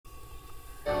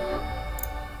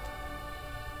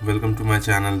Welcome to my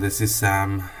channel. This is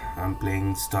Sam. I'm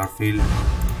playing Starfield.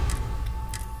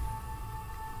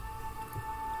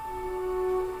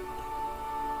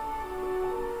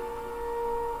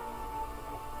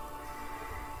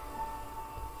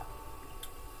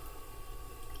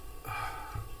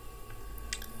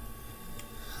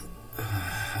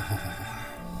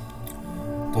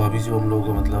 तो अभी जो हम लोग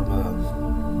मतलब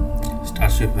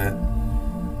स्टारशिप है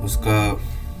उसका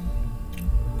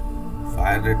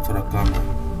फायर रेट थोड़ा कम है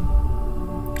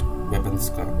वेपन्स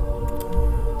का,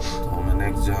 तो मैं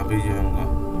नेक्स्ट जहाँ भी जाऊँगा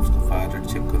उसका फायर रेट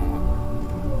चेक करूँगा।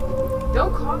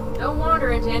 Don't wander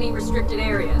into any restricted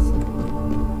areas.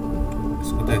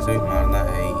 इसको तो ऐसे ही मारना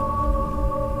है ही,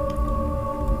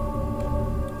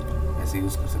 ऐसे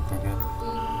यूज कर सकता हूँ क्या?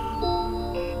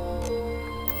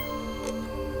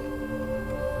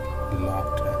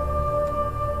 Locked है।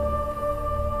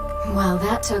 Well,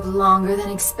 that took longer than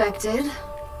expected.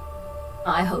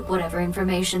 I hope whatever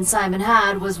information Simon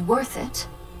had was worth it.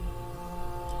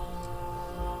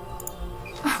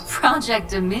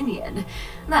 Project Dominion?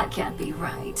 That can't be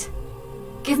right.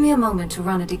 Give me a moment to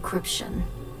run a decryption.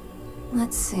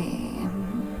 Let's see...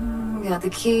 Got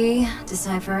the key,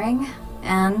 deciphering,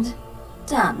 and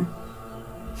done.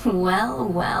 Well,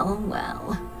 well,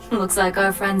 well. Looks like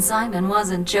our friend Simon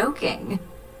wasn't joking.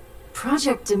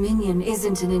 Project Dominion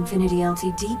isn't an Infinity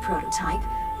Ltd prototype.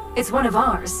 It's one of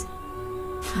ours.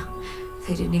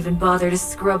 They didn't even bother to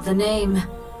scrub the name,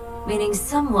 meaning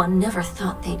someone never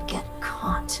thought they'd get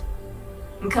caught.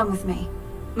 Come with me.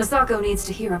 Masako needs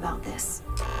to hear about this.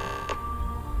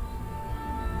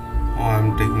 Oh,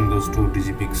 I'm taking those 2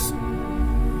 digipics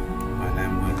while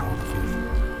I'm going out of here.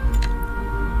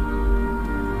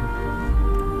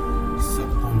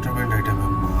 Some contraband item है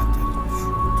मात्र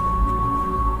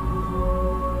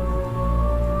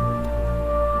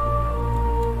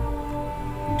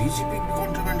DGP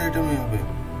contraband item है यहाँ पे,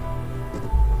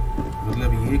 मतलब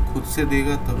ये खुद से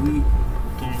देगा तभी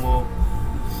तुम वो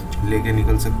लेके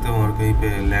निकल सकते हो और कहीं पे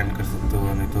लैंड कर सकते हो,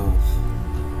 नहीं तो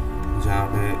जहाँ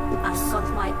पे I've got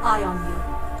my eye on you.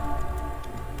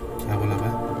 क्या बोला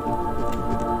मैं?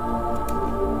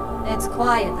 It's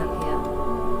quiet up here.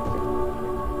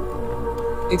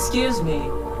 Excuse me.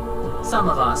 Some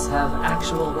of us have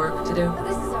actual work to do.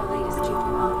 This is our latest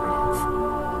junior operative.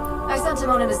 I sent him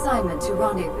on an assignment to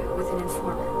rendezvous with an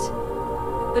informant.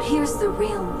 But here's the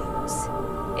real news.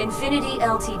 Infinity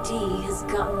Ltd has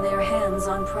gotten their hands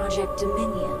on Project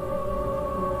Dominion.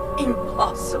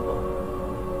 Impossible.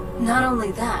 Not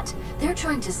only that, they're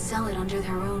trying to sell it under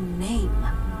their own name.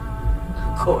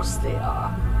 Of course they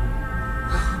are.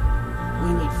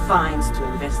 We need fines to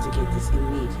investigate this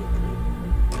immediately.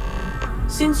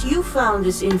 Since you found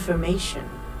this information,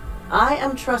 I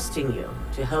am trusting you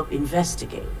to help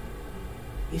investigate.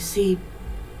 You see,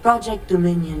 Project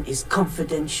Dominion is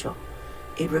confidential.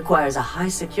 It requires a high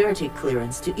security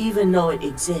clearance to even know it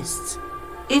exists.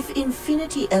 If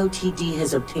Infinity Ltd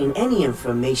has obtained any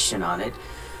information on it,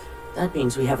 that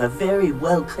means we have a very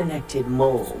well-connected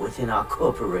mole within our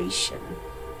corporation.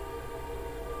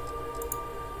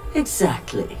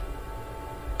 Exactly.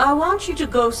 I want you to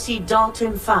go see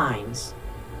Dalton Fines,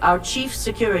 our Chief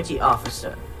Security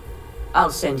Officer.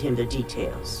 I'll send him the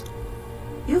details.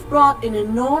 You've brought an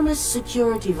enormous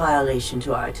security violation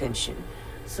to our attention,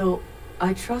 so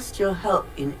I trust your help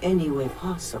in any way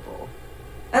possible.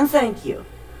 And thank you.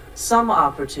 Some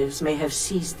operatives may have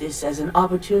seized this as an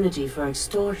opportunity for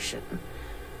extortion.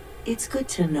 It's good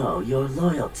to know your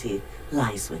loyalty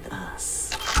lies with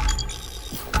us.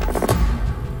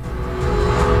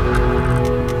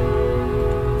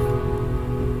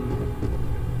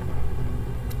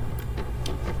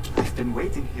 I've been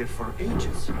waiting here for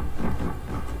ages.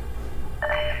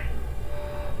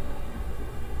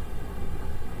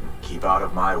 Keep out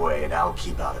of my way and I'll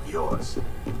keep out of yours.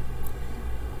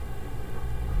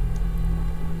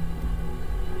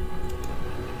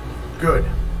 Good,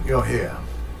 you're here.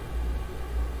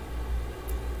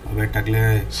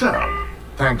 So,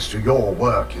 thanks to your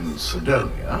work in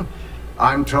Sidonia,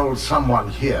 I'm told someone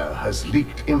here has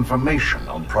leaked information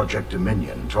on Project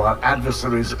Dominion to our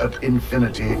adversaries at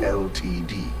Infinity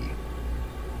Ltd.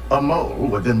 A mole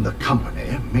within the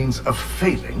company means a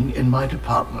failing in my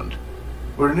department.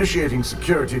 We're initiating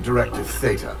Security Directive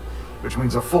Theta, which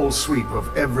means a full sweep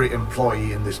of every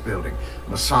employee in this building,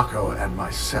 Masako and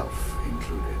myself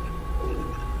included.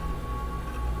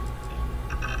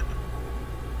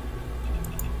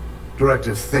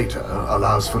 Directive Theta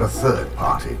allows for a third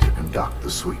party to conduct the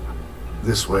sweep.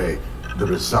 This way, the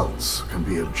results can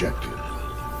be objective.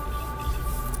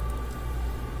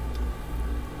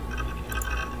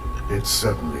 It's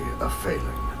certainly a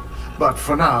failing. But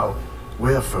for now,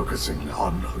 we're focusing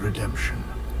on redemption.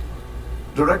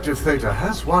 Directive Theta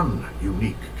has one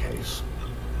unique case,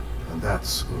 and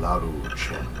that's Ularu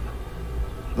Chen.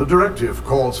 The directive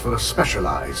calls for a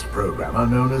specialized programmer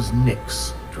known as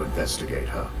Nix to investigate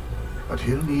her, but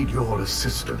he'll need your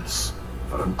assistance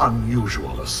for an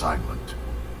unusual assignment.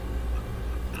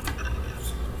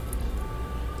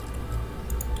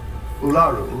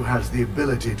 Ularu has the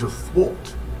ability to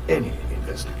thwart any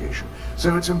investigation,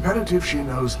 so it's imperative she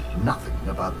knows nothing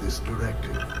about this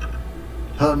directive.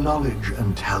 Her knowledge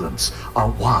and talents are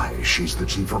why she's the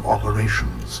Chief of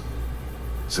Operations,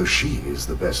 so she is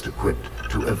the best equipped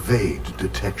to evade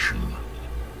detection.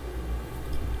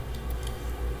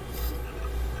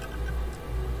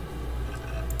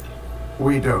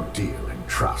 We don't deal in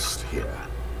trust here.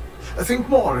 Think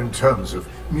more in terms of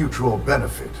mutual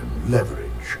benefit and leverage.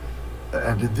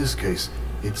 And in this case,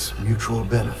 it's mutual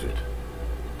benefit.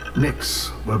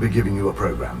 Nix will be giving you a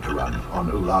program to run on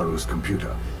Ularu's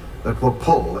computer that will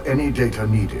pull any data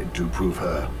needed to prove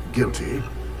her guilty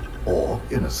or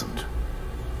innocent.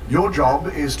 Your job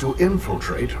is to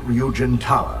infiltrate Ryujin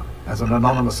Tower as an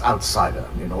anonymous outsider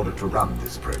in order to run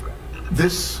this program.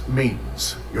 This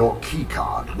means your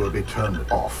keycard will be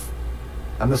turned off,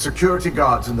 and the security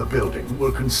guards in the building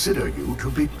will consider you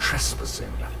to be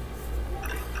trespassing.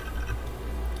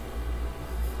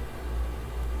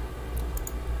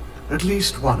 At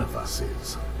least one of us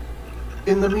is.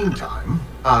 In the meantime,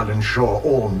 I'll ensure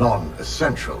all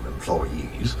non-essential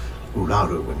employees,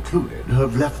 Ularu included,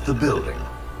 have left the building,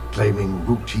 claiming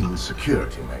routine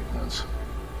security maintenance.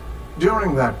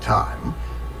 During that time,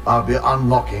 I'll be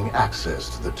unlocking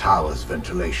access to the tower's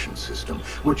ventilation system,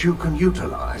 which you can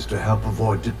utilize to help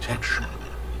avoid detection.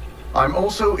 I'm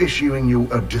also issuing you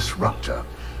a disruptor,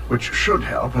 which should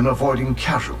help in avoiding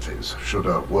casualties should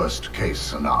a worst-case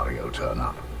scenario turn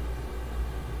up.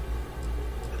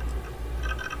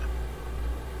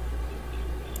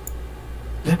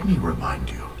 Let me remind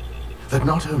you that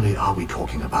not only are we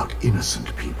talking about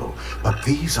innocent people, but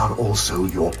these are also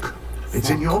It's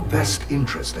in your best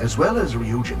interest, as well as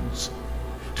Ryujin's,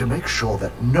 to make sure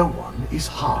that no one is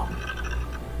harmed.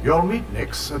 You'll meet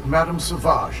Nix at Madame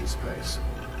Sauvage's place.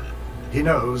 He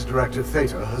knows Directive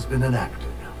Theta has been enacted.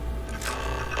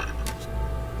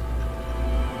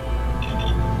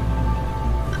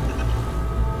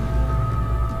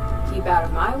 Keep out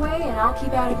of my way, and I'll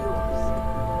keep out of yours.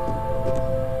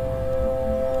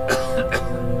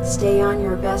 Stay on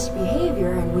your best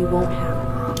behavior, and we won't have a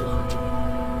problem.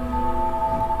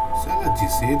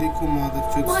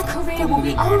 My career will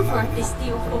be over if this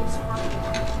deal falls through.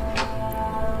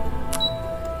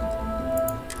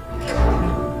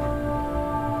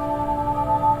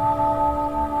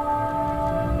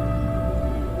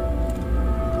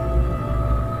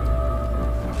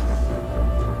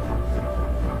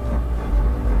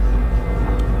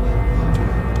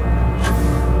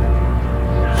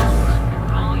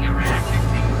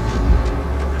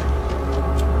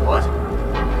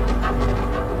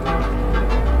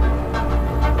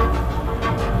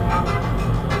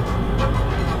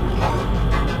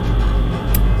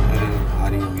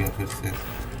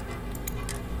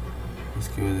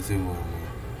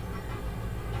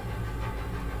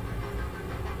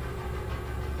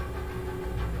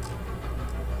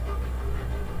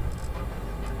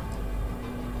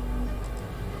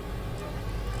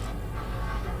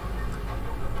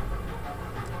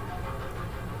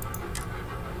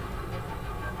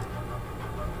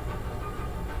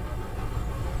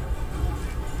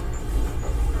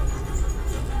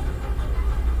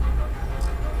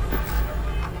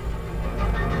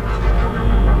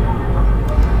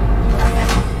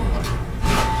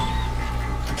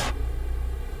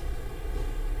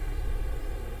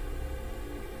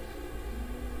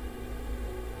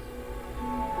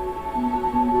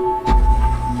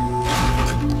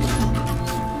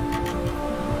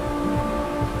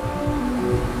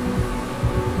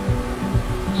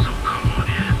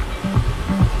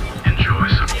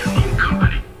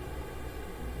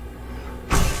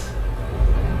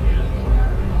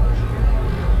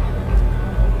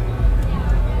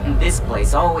 This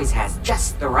place always has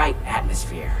just the right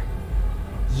atmosphere.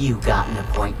 You got an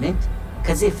appointment?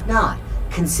 'Cause if not,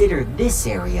 consider this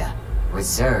area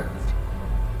reserved.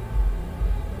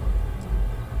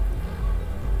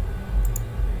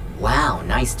 Wow,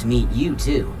 nice to meet you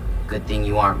too. Good thing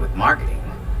you aren't with marketing.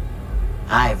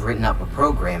 I've written up a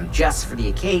program just for the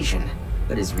occasion,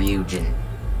 but as Ryujin.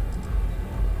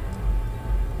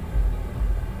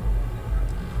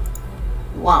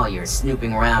 While you're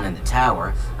snooping around in the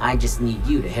tower, I just need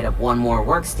you to hit up one more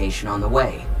workstation on the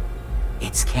way.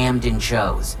 It's Camden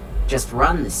Cho's. Just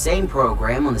run the same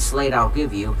program on the slate I'll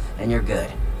give you, and you're good.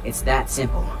 It's that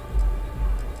simple.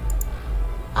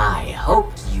 I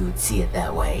hoped you'd see it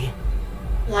that way.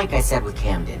 Like I said with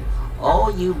Camden, all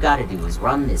you've got to do is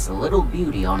run this little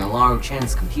beauty on Alaro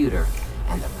Chen's computer,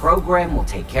 and the program will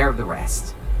take care of the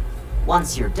rest.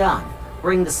 Once you're done,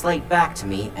 bring the slate back to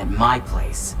me at my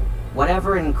place.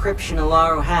 Whatever encryption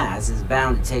Alaro has is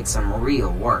bound to take some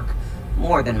real work,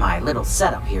 more than my little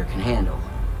setup here can handle.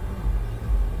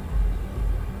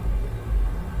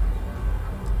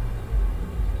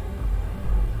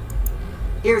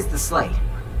 Here's the slate.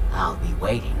 I'll be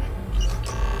waiting.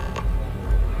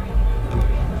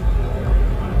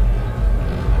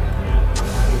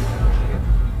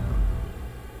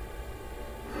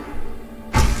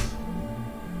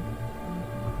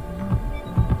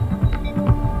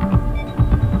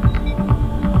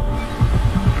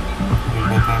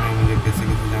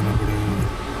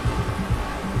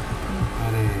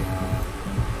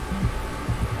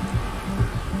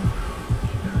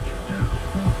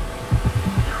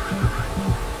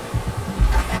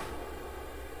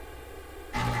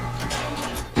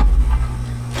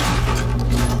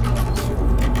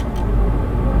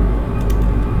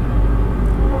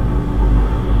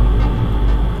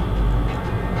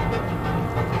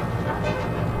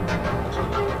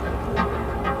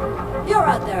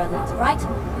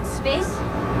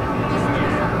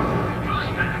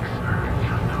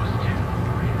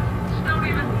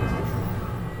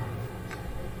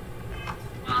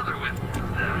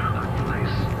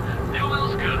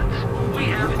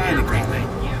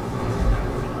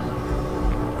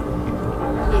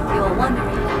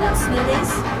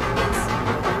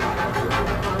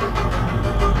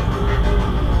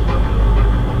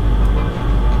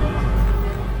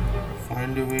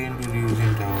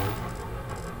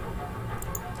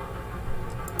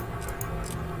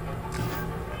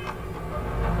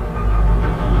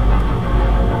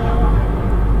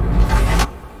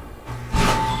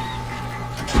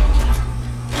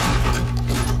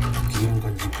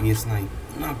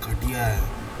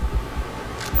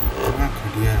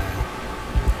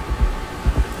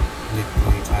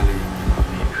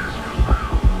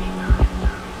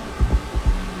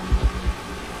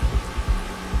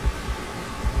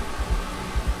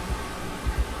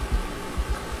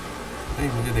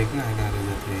 मुझे देखना है कहाँ ले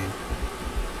जाते हैं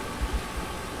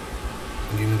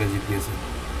game का GPS है।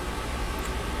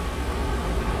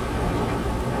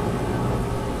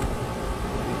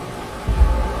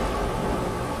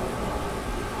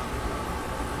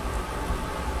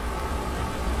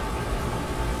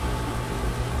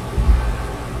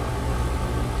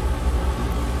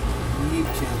 ये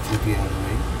क्या चुकी है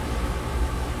भाई?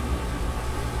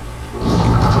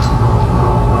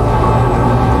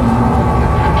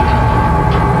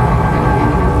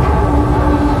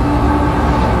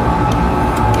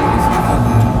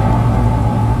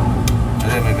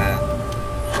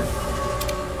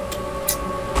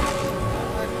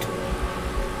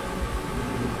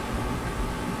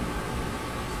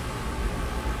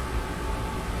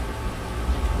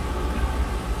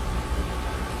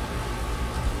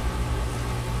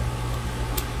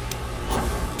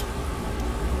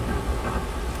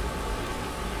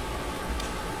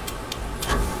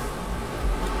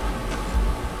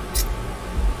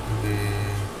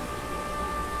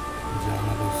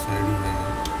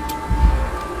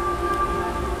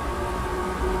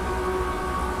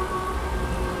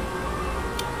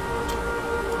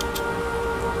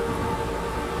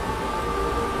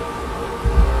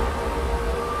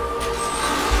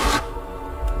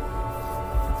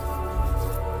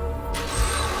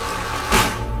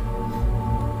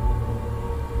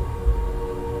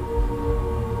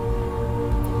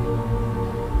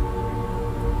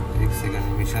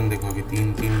 मिशन देखो अभी तीन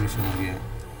मिशन हो गया।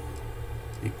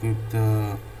 Equip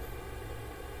the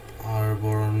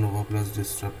Arboron Nova Plus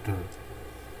Disruptor.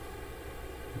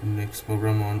 Next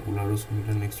program on Ularu's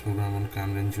computer. Next program on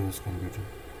Cameron Joe's computer.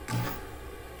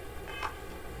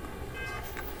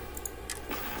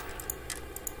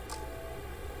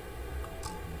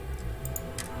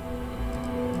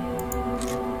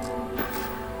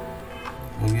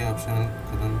 हो गया ऑप्शन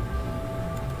खत्म।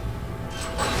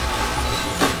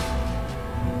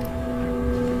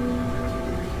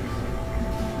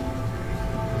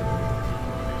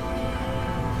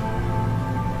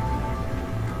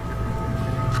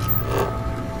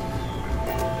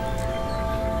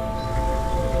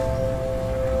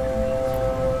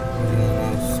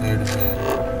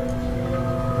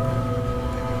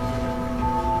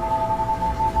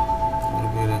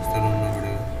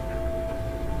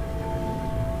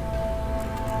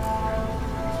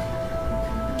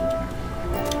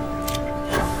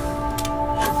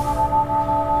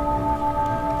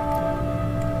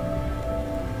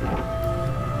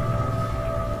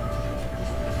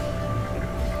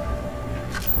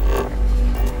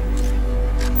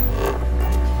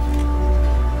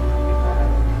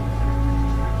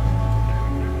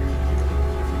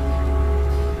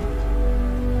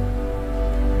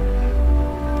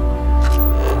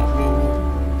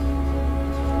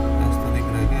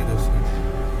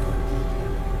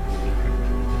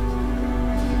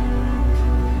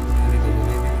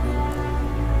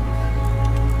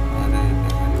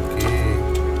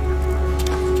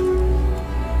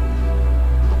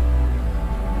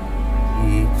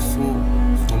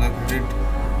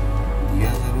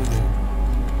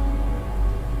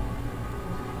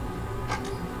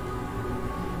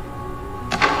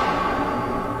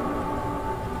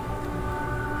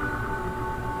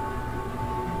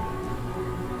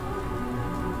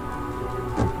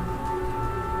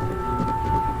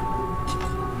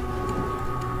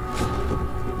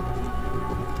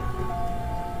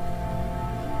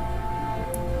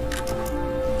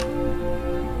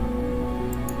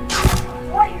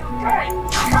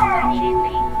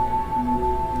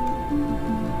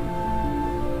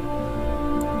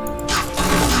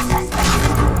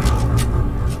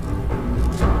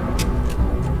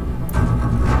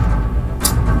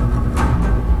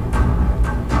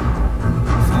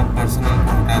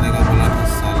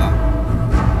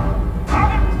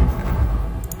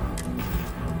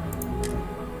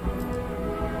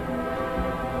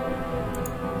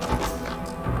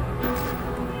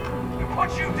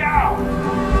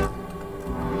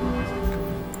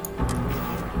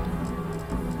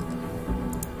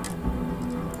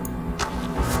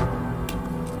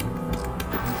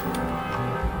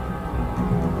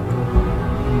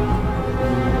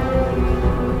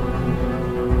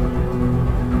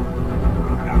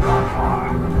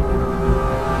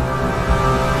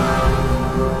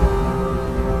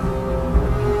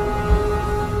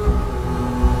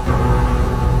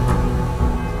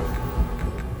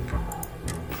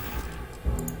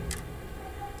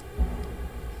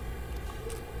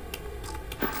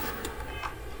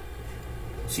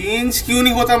 चेंज क्यों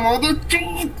नहीं होता मॉडल?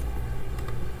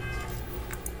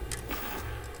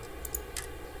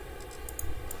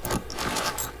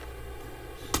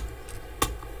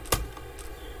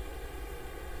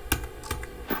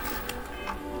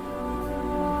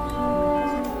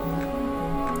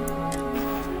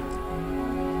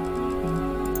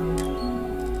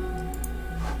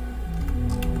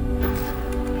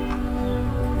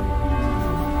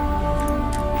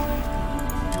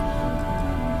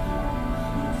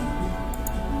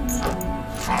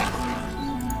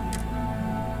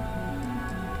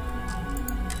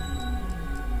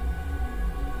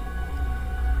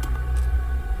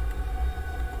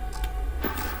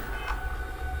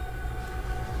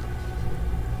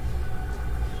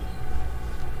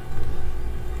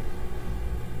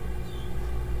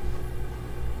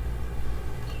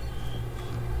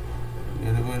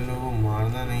 इन लोगों को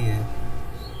मारना नहीं है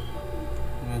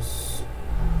बस।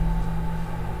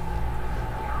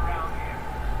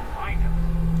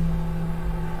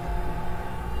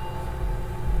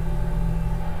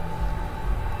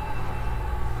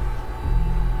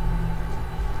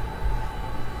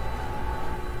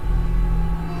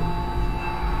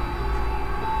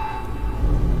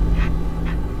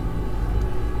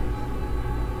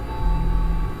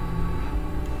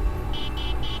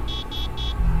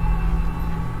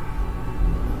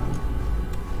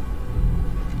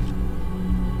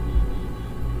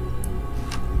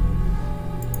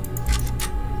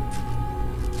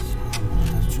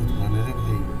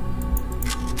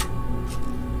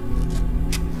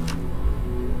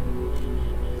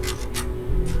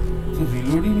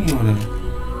 रिलोड ही नहीं हो रहा है।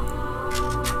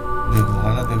 देखो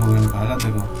हालत देखो गन का, हालत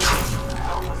देखो,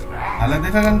 हालत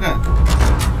देखा गन का।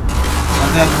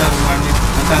 50 मारने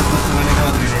 50 मारने के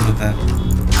बाद रिलोड होता है।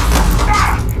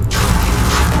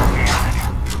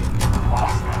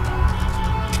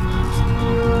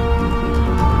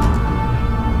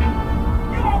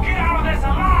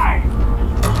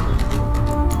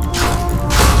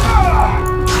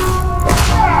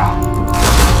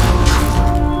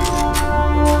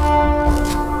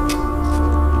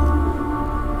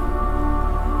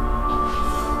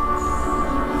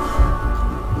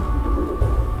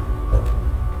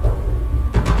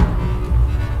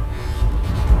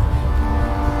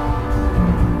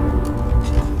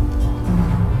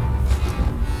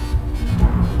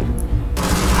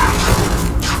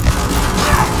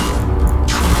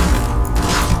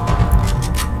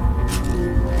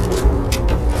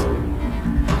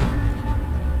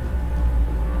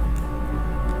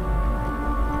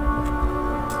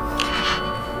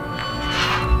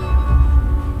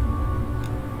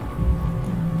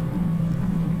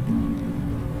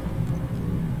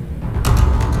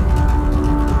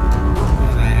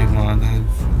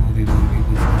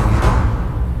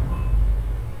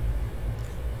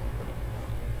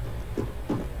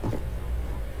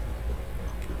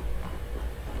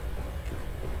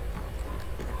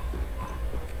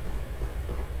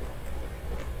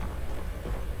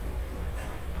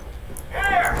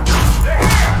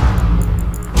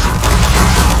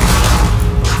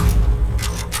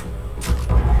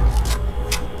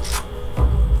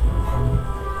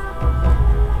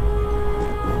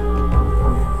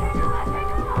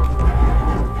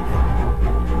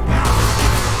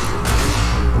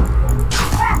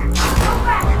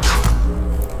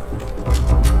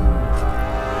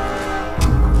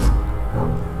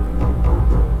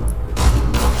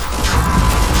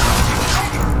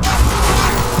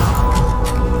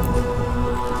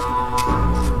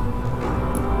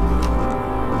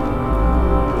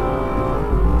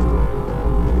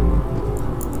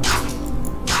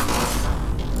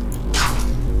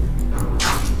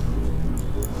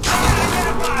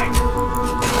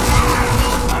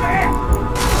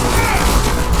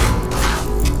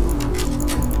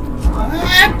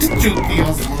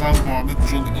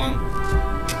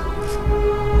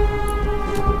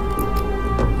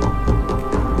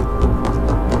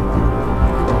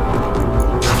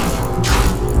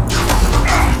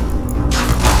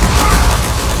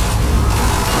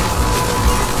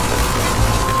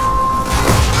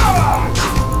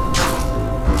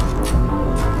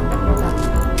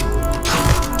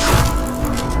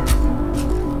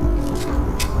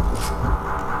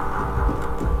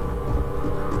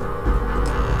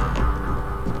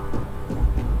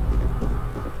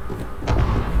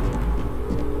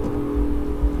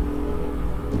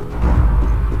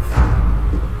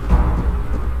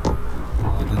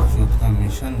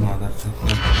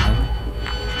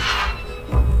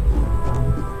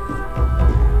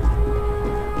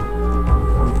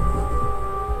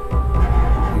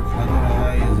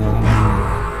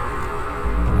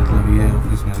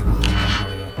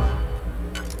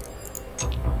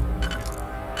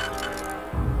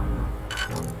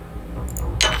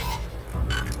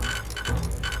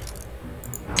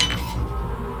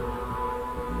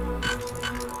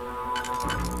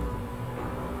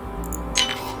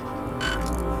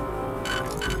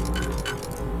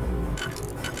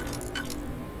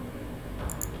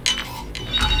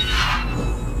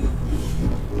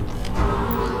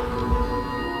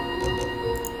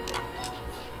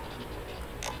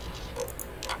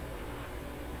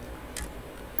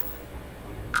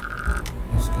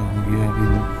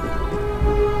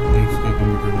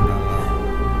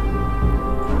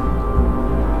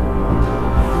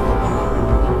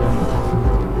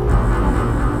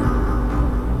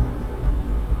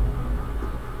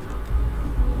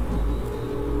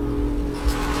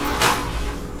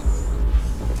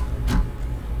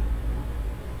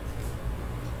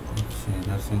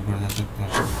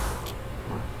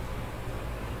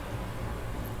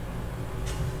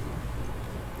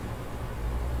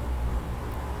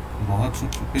 बहुत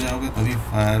छुप छुप के जाओगे तभी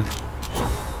फायर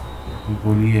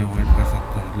गोली अवॉइड कर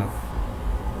सकते हो, मतलब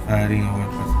फायरिंग अवॉइड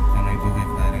कर सकते हो, नहीं तो भाई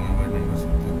फायरिंग अवॉइड नहीं कर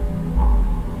सकते।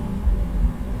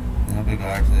 यहाँ पे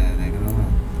गार्ड्स है, देख रहे हो ना?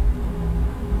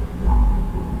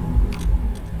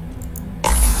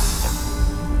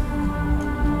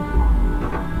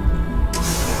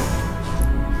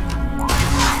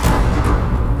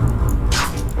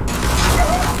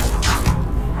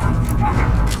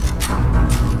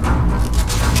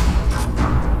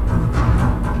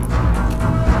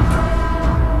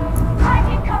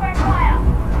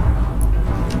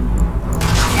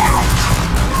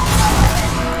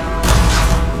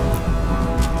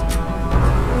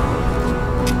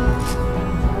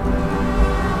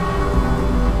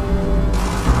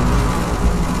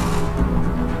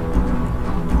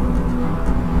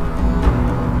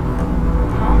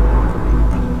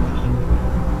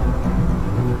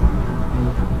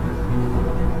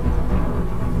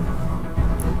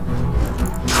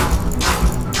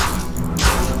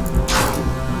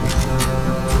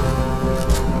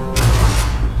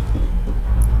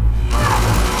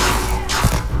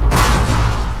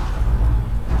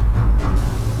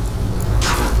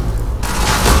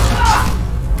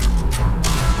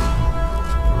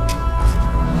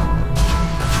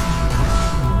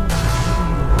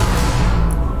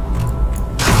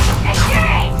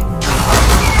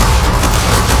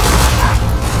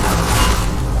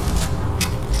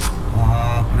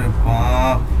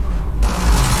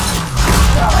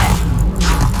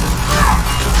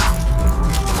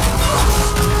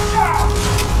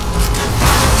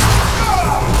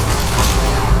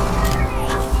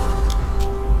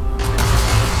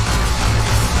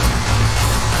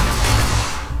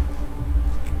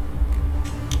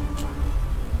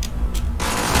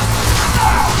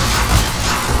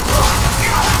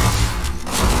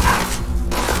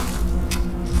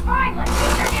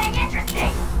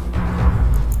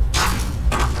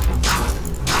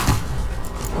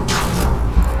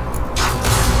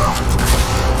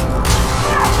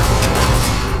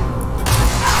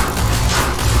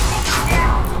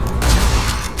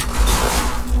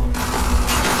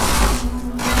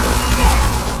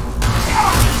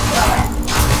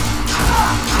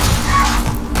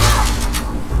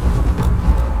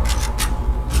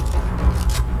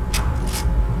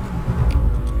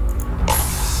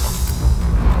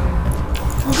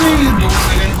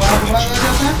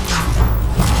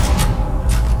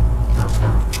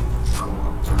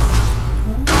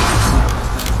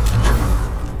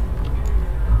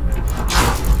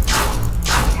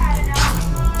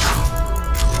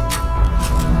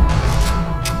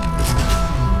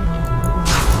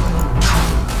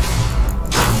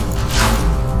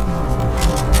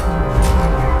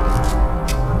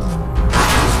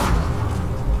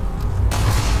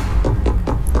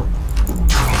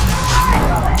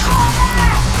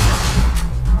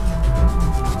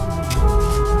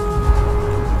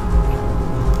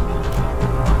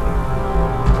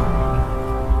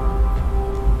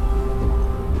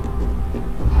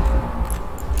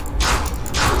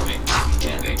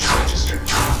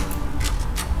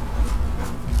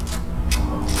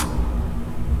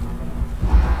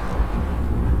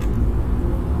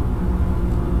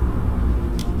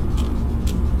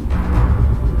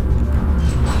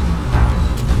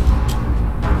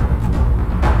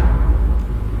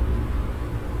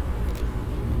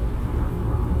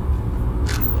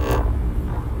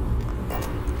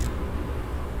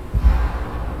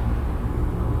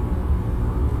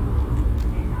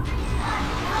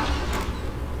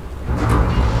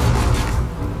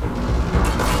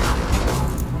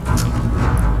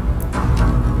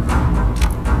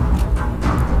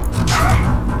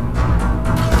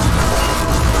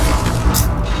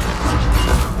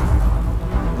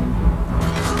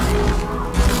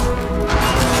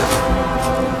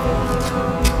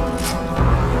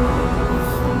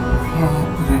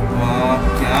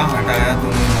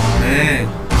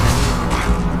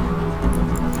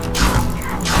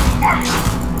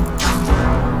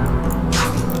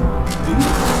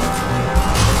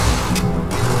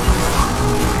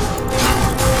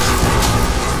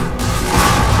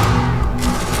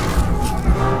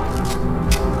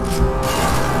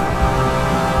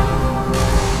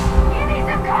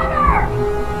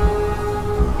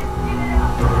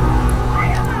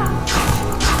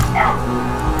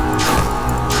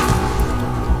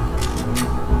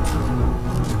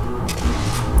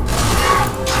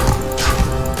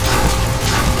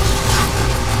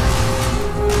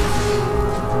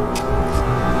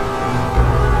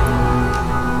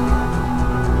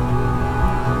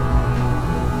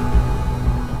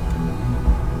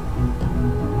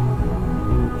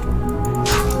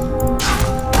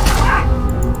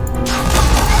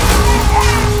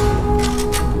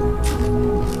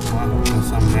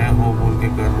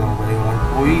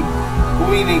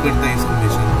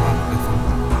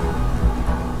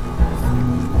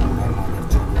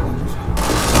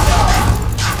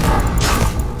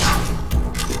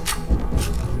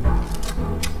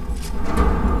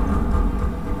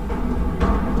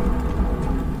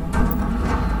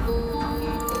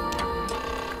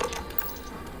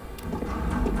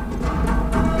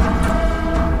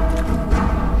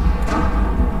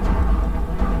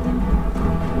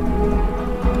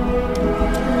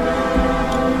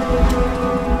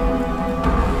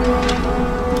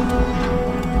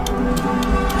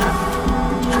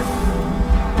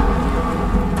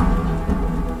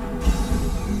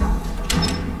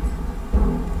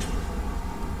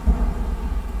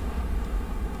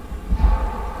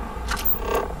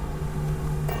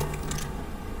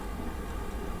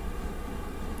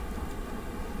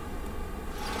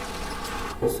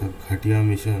 सब घटिया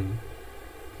मिशन।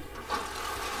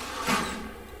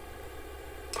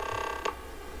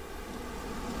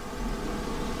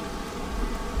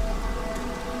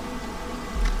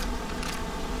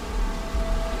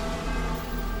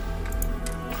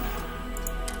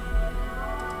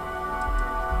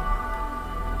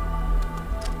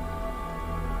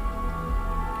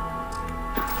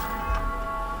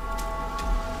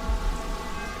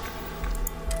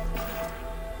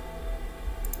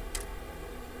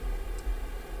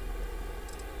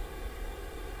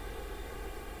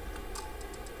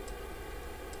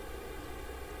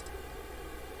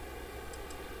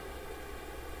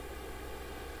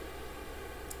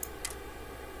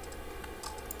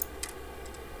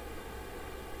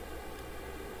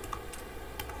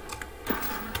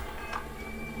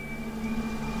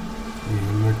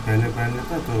 पहले पहन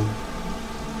लेता तो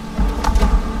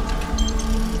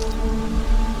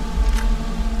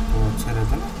अच्छा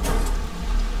रहता ना,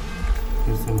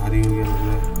 फिर से भारी हो गया लग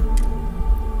रहा है।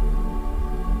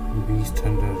 20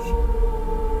 थंडर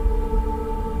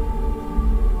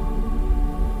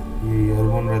ये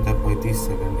ईयरफोन रहता है 35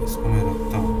 सेकंड, इसको मैं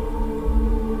रखता हूँ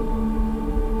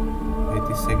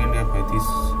 35 सेकंड या 35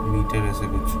 मीटर ऐसे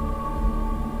कुछ,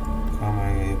 काम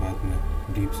आएगा ये बाद में।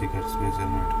 Deep Sikar space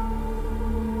helmet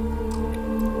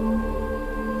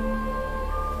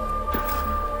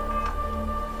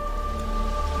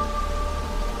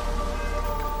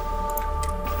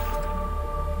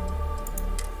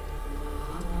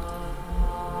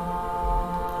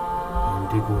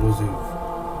corrosive.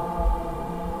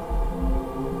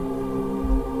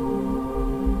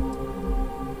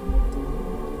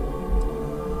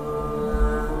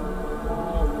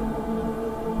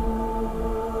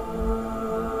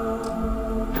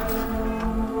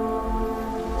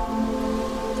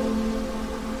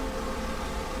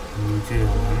 नीचे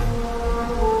जाना है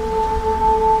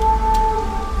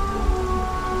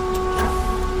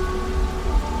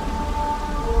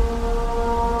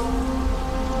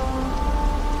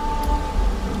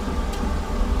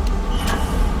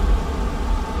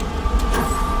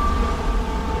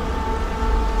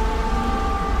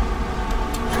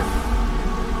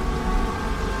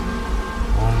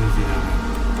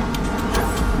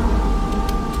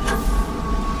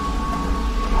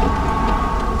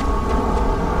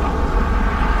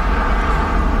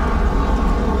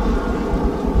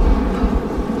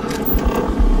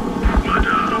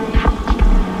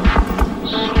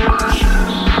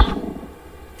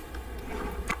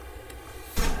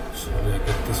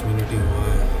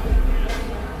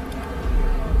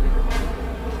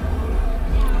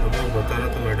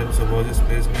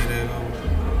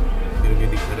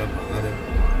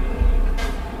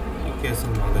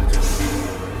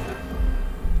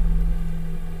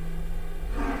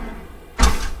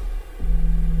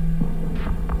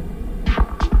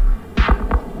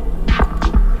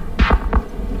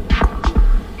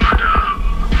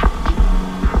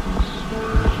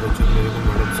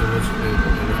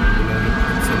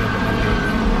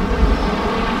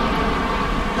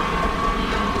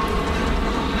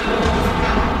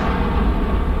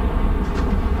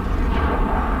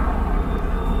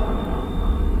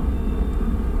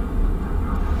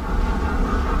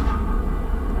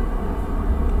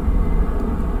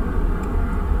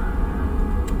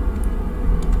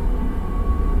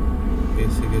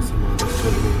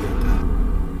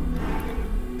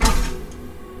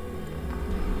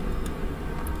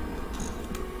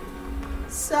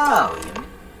So,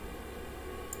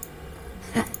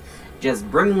 just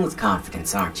brimming with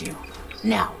confidence, aren't you?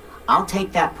 Now, I'll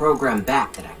take that program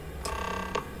back that I...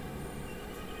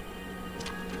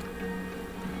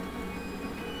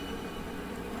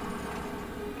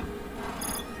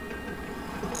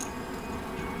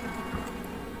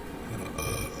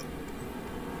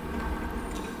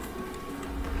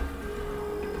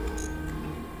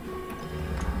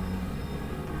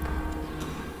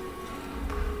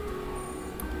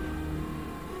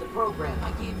 program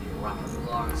I gave you to run with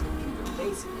Laura's computer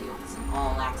basically opens an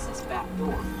all-access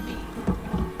backdoor for me.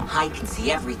 I can see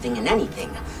everything and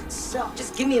anything, so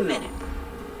just give me a minute.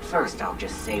 First, I'll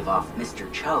just save off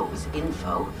Mr. Cho's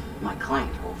info. My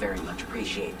client will very much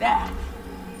appreciate that.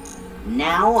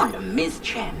 Now on to Ms.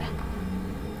 Chen.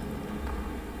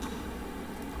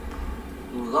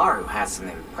 Ularu has some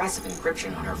impressive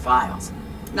encryption on her files.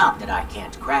 Not that I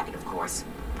can't crack it, of course.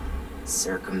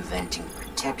 Circumventing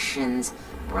protections,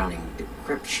 running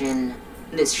decryption.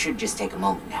 This should just take a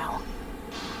moment now.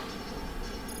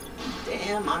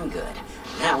 Damn, I'm good.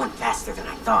 That went faster than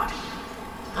I thought.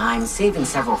 I'm saving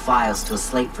several files to a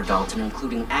slate for Dalton,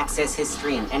 including access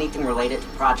history and anything related to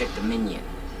Project Dominion.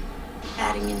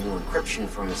 Adding in new encryption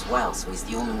from as well, so he's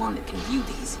the only one that can view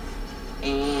these.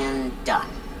 And done.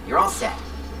 You're all set.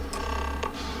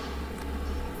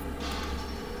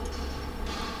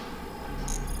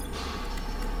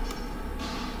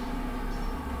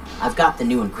 I've got the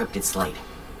new encrypted slate.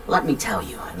 Let me tell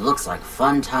you, it looks like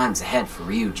fun times ahead for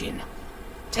Ryujin.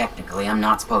 Technically, I'm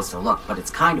not supposed to look, but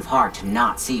it's kind of hard to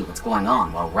not see what's going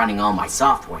on while running all my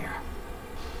software.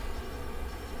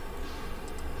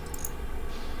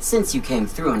 Since you came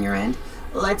through on your end,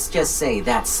 let's just say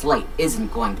that slate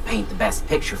isn't going to paint the best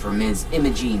picture for Ms.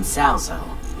 Imogene Salzo.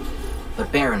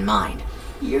 But bear in mind,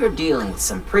 you're dealing with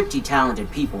some pretty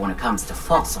talented people when it comes to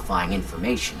falsifying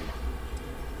information.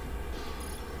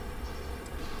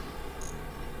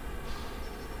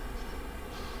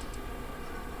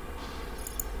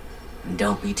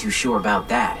 Don't be too sure about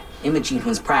that. Imogene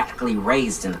was practically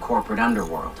raised in the corporate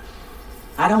underworld.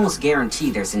 I'd almost guarantee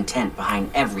there's intent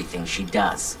behind everything she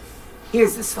does.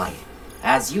 Here's the slate.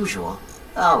 As usual,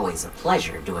 always a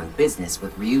pleasure doing business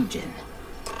with Ryujin.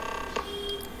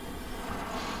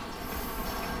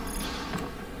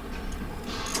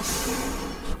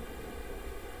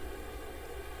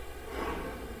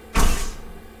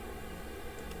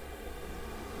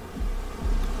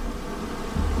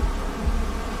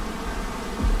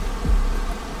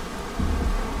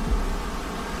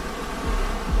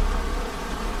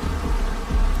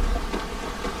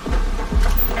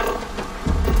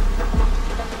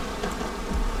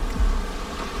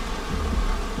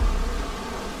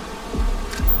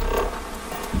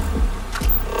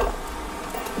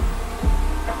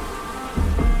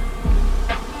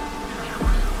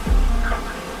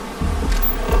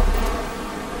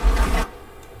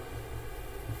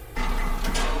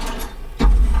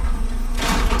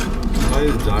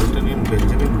 Is Dalton in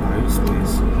Benjamin Miles'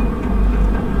 place?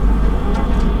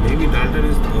 Maybe Dalton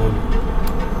is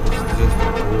just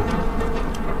the code.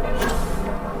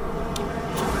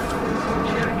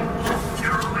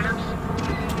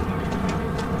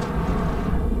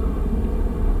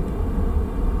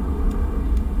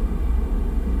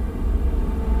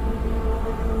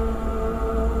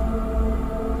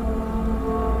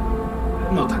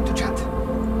 No time to chat.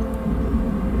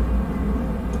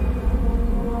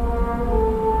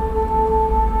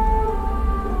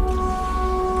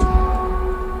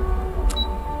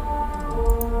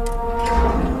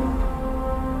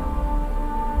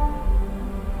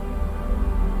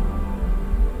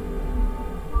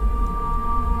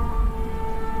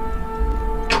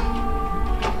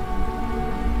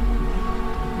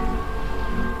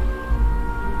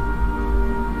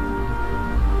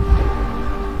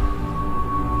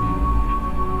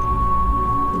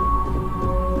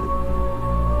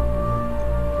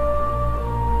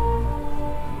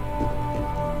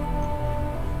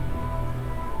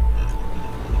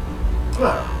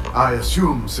 Well, I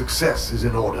assume success is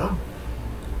in order.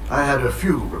 I had a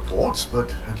few reports,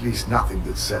 but at least nothing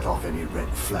that set off any red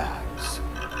flags.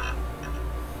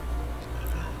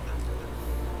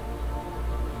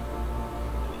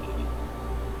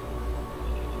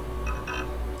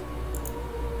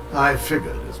 I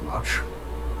figured as much.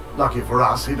 Lucky for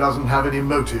us, he doesn't have any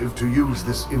motive to use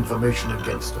this information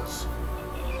against us.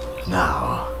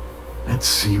 Now, let's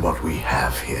see what we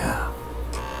have here.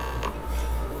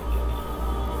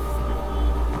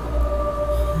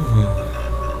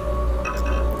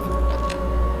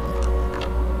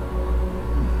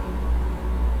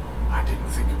 I didn't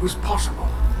think it was possible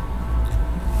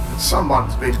that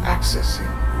someone's been accessing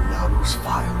Ularu's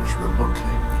files remotely.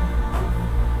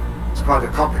 It's quite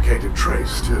a complicated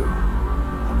trace, too.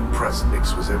 I'm impressed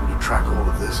Nix was able to track all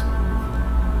of this.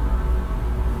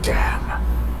 Damn.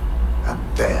 And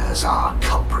there's our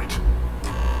culprit.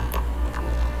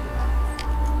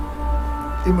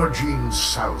 Imogene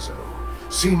Salzo,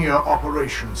 Senior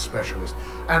Operations Specialist,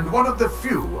 and one of the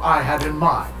few I had in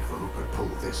mind for who could pull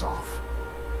this off.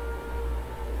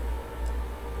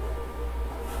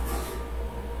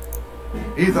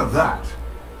 Either that,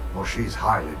 or she's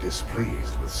highly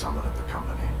displeased with someone at the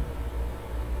company.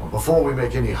 Well, before we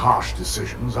make any harsh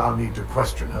decisions, I'll need to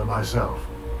question her myself.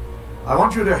 I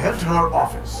want you to head to her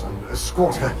office and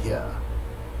escort her here.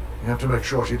 You have to make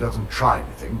sure she doesn't try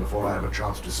anything before I have a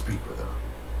chance to speak with her.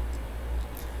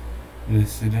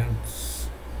 Residents.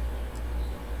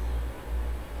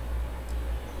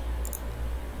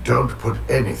 Don't put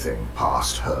anything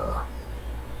past her.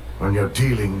 When you're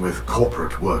dealing with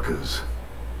corporate workers,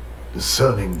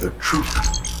 discerning the truth.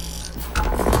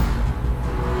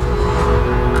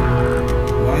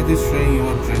 Why this way you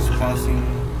are trespassing?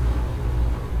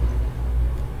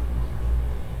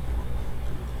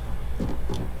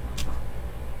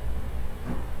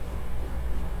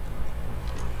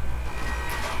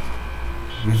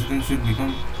 Residents should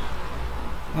become...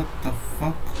 What the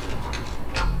fuck?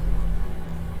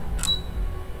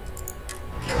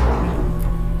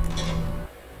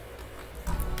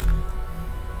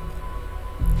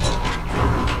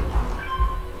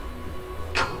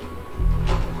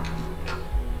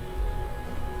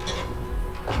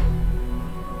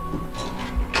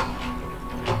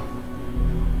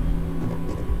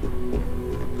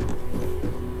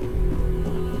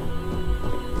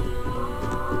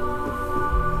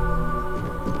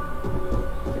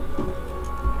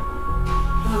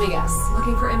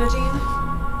 Looking for Imogene?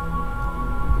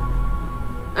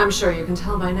 I'm sure you can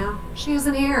tell by now. She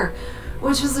isn't here,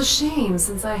 which is a shame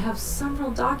since I have several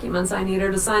documents I need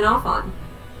her to sign off on.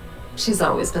 She's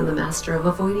always been the master of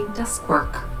avoiding desk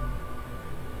work.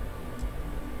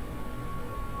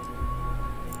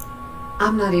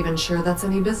 I'm not even sure that's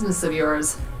any business of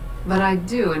yours, but I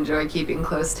do enjoy keeping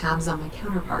close tabs on my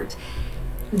counterpart.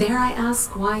 Dare I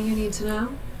ask why you need to know?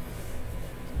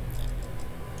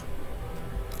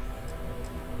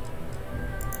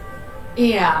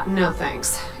 Yeah, no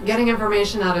thanks. Getting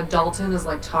information out of Dalton is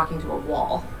like talking to a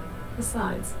wall.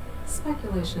 Besides,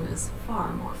 speculation is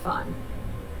far more fun.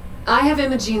 I have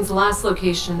Imogene's last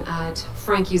location at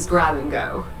Frankie's Grab and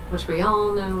Go, which we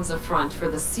all know is a front for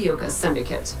the Sioka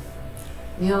Syndicate.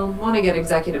 You'll want to get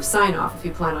executive sign-off if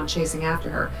you plan on chasing after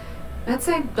her. I'd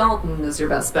say Dalton is your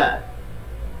best bet.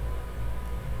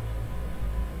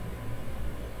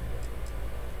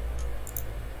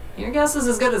 Your guess is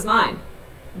as good as mine.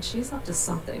 And she's up to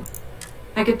something.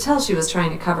 I could tell she was trying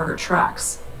to cover her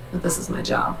tracks, but this is my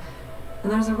job. And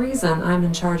there's a reason I'm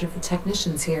in charge of the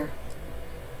technicians here.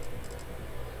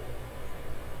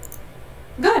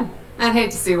 Good. I'd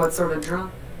hate to see what sort of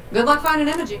drunk. Good luck finding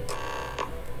Imogene.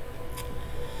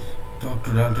 Talk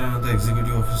to Dalton at the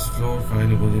executive office floor.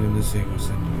 Find Imogene in the Sioka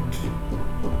Syndicate.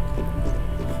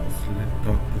 Let's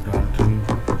talk to Dalton.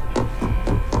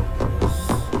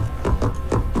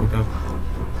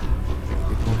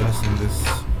 Put us in this.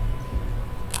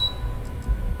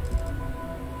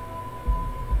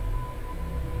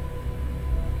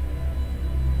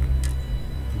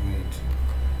 Wait.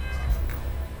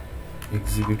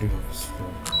 Executive office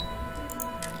floor.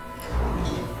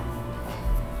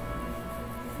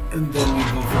 And then we go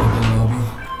for the lobby.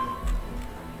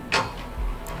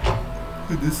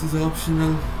 This is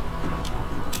optional,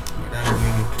 but I'm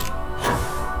doing it.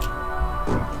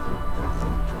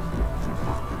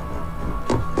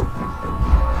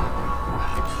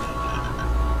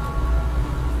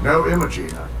 No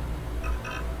Imogene.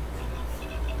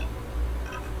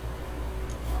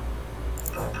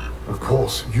 Of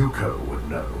course, Yuko would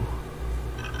know.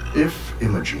 If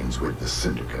Imogene's with the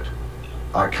Syndicate,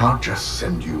 I can't just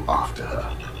send you after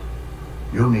her.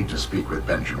 You'll need to speak with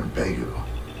Benjamin Bayou.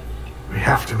 We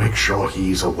have to make sure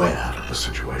he's aware of the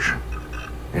situation.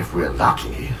 If we're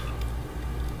lucky,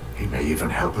 he may even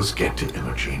help us get to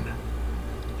Imogene.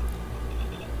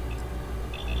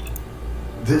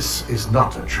 This is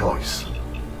not a choice.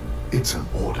 It's an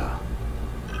order.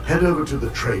 Head over to the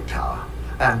trade tower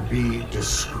and be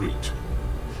discreet.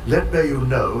 Let Bayou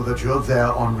know that you're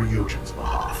there on Ryujin's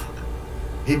behalf.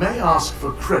 He may ask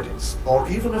for credits or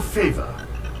even a favor.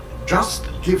 Just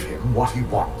give him what he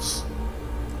wants.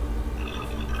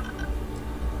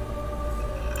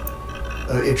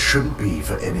 It shouldn't be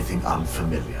for anything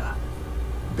unfamiliar.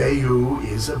 Bayou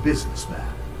is a businessman.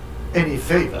 Any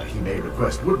favor he may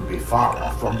request wouldn't be far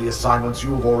off from the assignments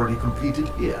you've already completed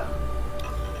here.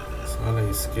 साला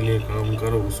इसके लिए काम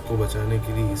करो, उसको बचाने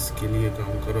के लिए इसके लिए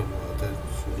काम करो,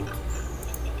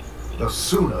 The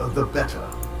sooner the better.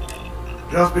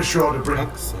 Just be sure to bring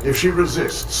if she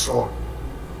resists or...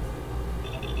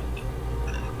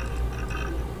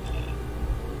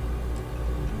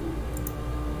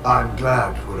 I'm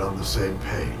glad we're on the same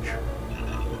page.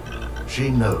 She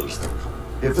knows that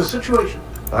if the situation...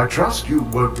 I trust you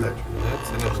won't let me.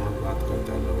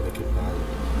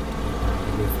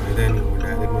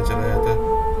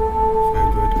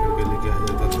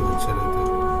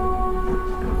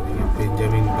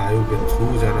 Benjamin बायू के through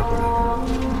जाना पड़ेगा.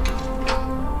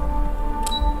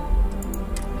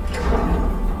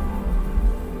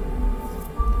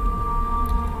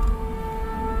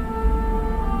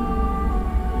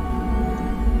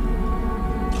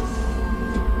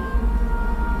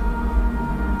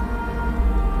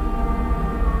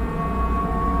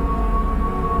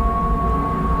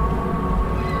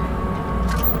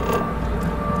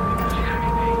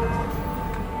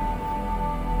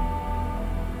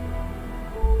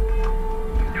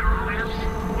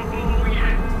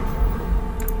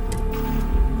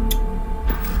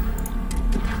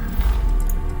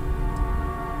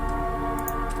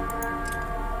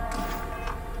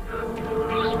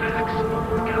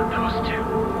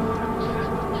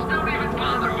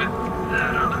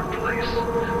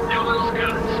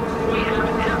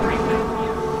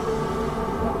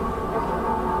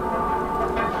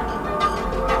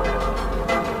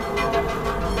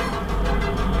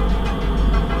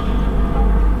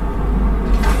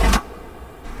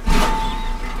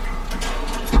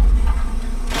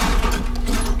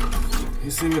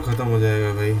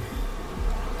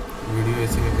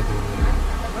 कैसे नहीं पता मुझे?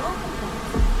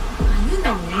 You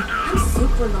know me, I'm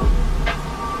super lonely.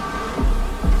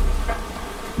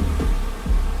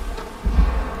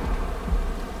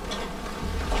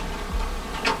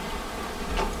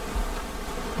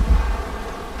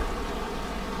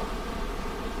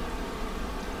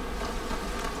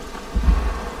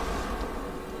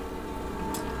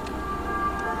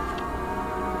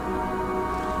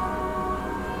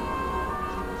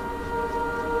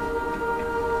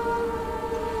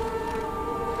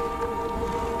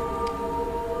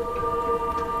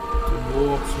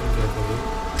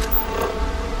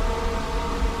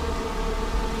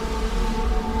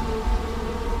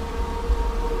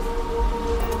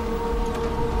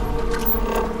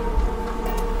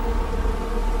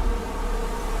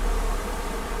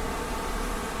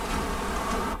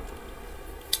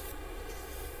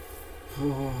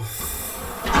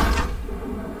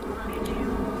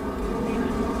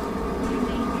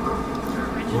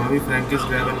 Frankie's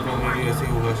gravel probably ऐसे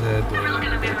ही होगा शायद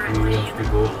that you have to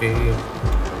go pay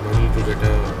money to get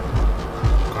a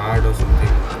card or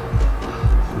something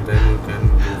and then you can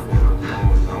go for the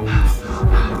lounge.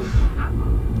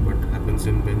 What happens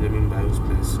in Benjamin Bayo's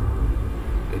place?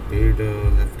 I paid a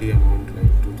hefty amount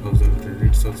like 2000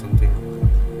 credits or something.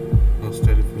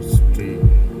 Hostel if you stay.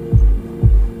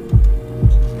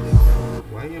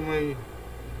 Why am I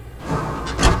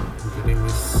getting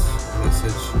this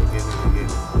message again and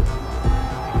again?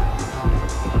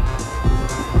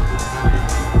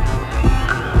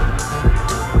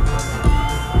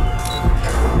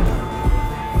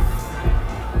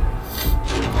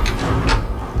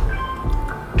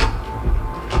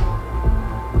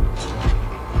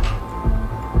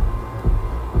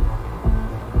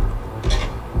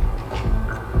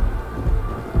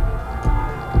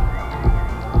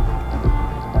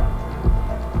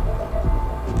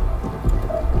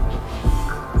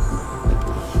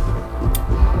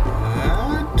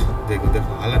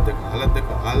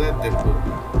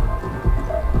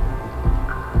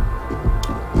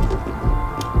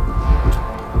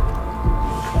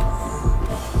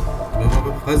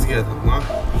 फंस गया था माँ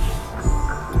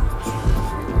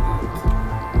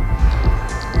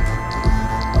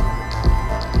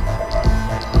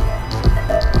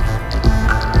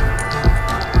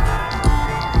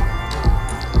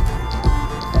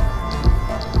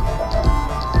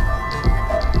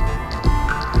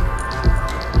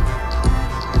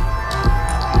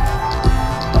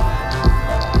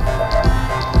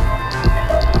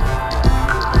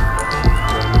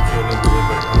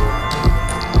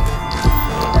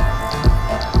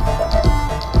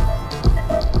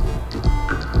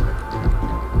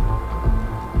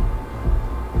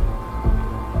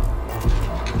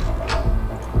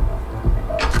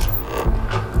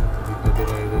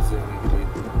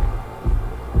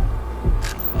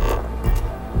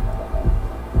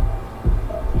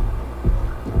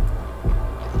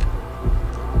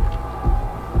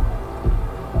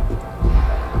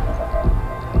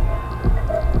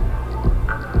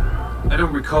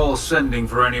Recall sending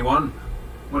for anyone.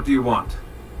 What do you want?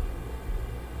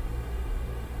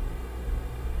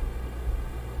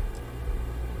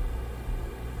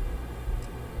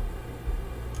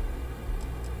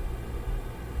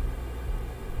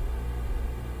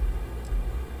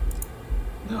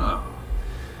 No.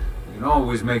 You can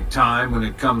always make time when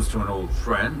it comes to an old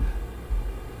friend.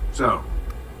 So,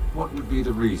 what would be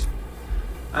the reason?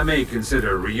 I may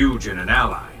consider Ryujin an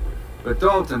ally. But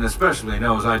Dalton especially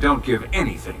knows I don't give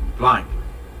anything blindly.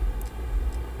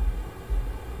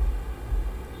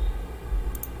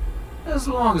 As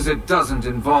long as it doesn't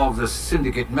involve the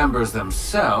Syndicate members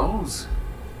themselves,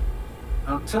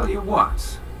 I'll tell you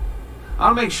what.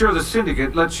 I'll make sure the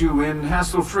Syndicate lets you in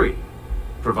hassle-free,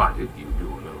 provided you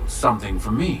do a little something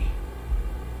for me.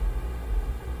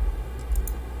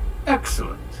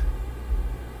 Excellent.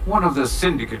 One of the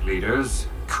Syndicate leaders,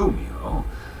 Kumio,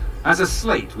 has a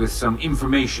slate with some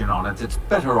information on it that's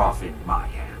better off in my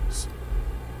hands.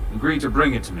 Agree to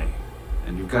bring it to me,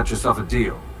 and you've got yourself a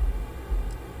deal.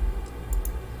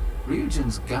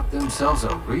 Ryujin's got themselves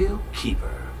a real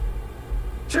keeper.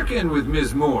 Check in with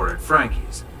Ms. Moore at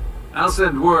Frankie's. I'll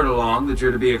send word along that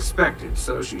you're to be expected,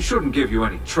 so she shouldn't give you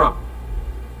any trouble.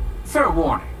 Fair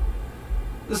warning.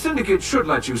 The Syndicate should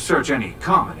let you search any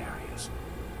common areas.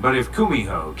 But if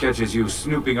Kumiho catches you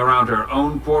snooping around her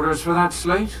own quarters for that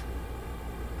slate,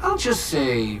 I'll just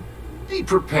say, be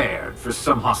prepared for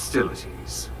some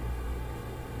hostilities.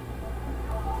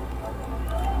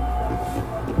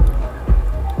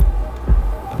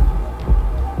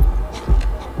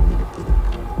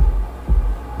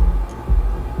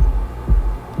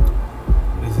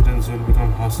 Residents will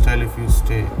become hostile if you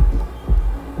stay.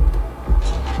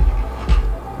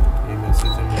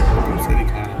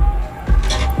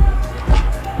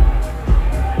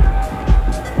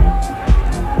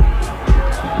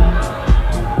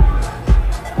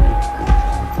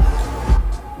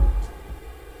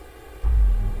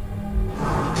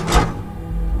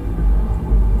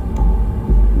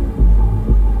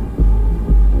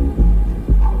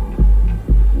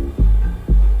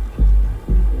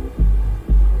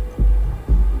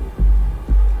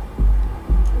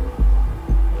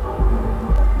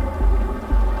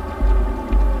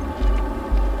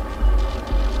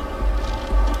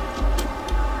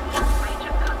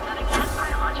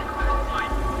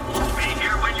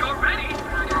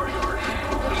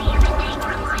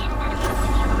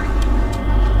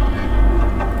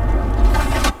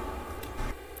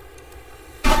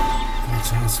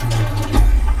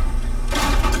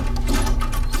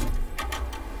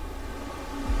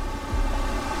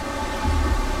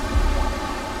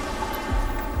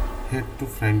 Head to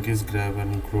Frankie's grab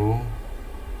and grow.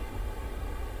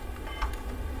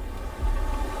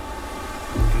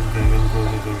 Frankie's grab and grow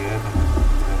to grab and grow.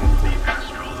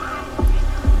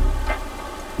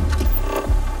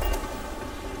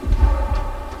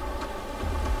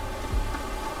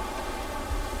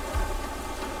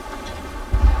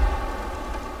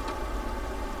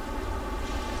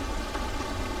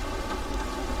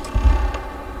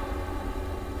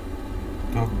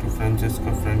 Talk to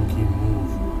Francesca. Frankie,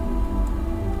 move.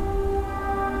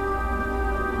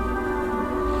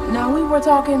 Now we were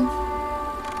talking.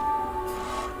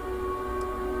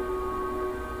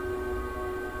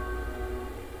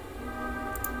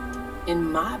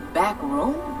 In my back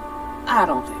room? I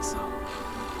don't think so.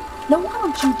 Now why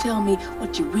don't you tell me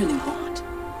what you really want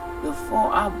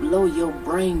before I blow your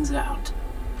brains out?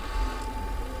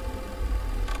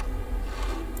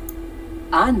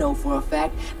 I know for a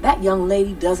fact that young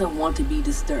lady doesn't want to be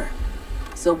disturbed.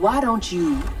 So why don't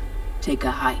you take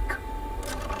a hike?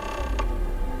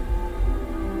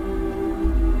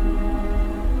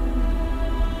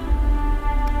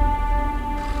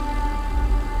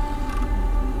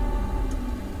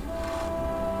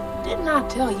 Didn't I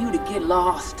tell you to get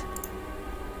lost?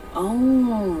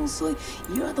 Oh, so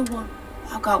you're the one.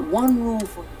 I've got one rule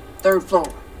for 3rd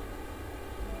floor.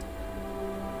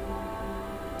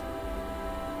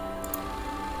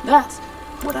 That's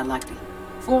what I like to hear.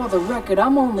 For the record,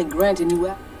 I'm only granting you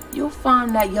out. You'll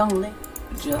find that young lady.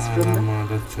 Just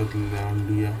remember.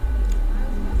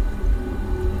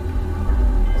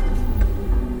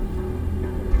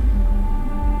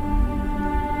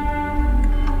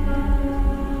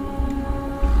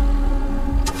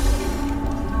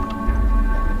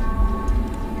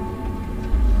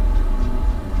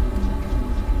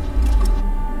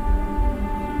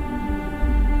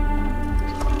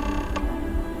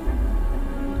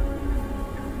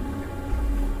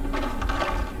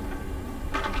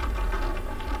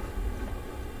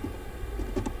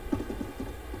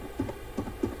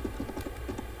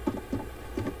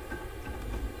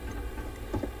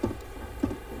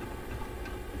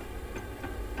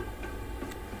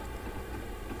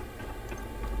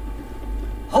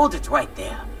 Hold it right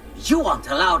there. You aren't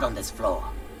allowed on this floor.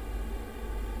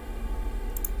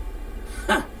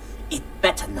 Huh. It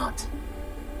better not.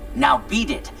 Now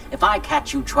beat it if I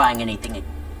catch you trying anything again.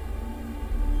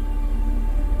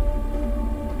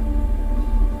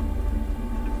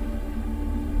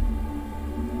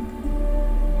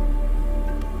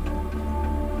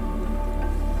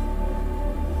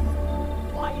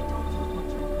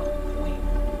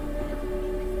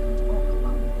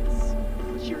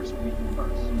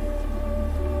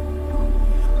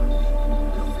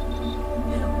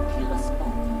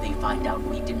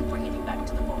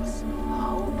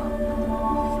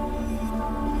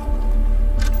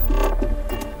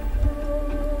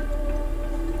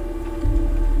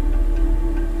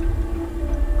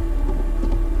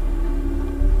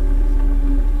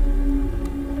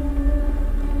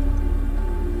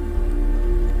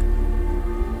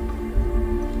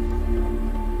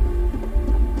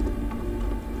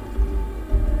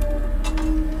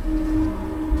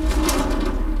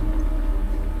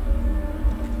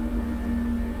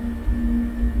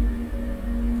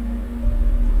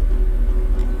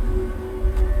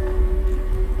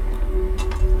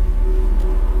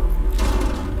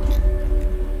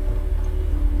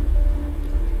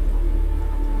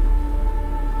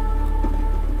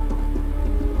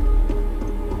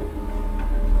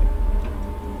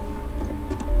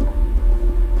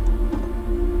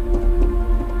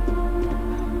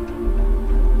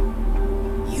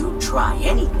 Try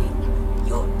anything,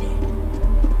 you're dead.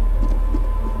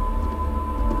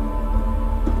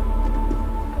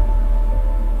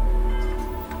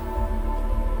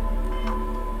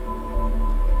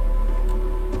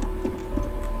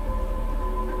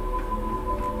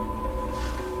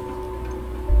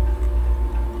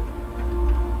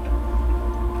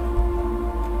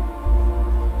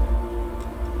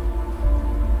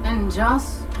 And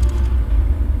just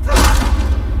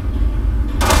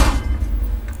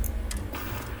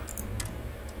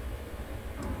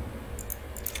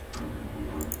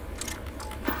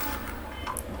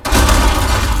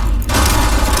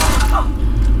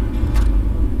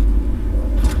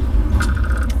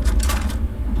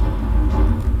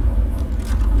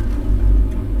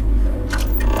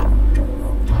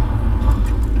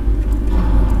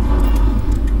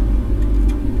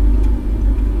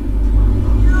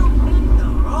You picked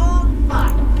the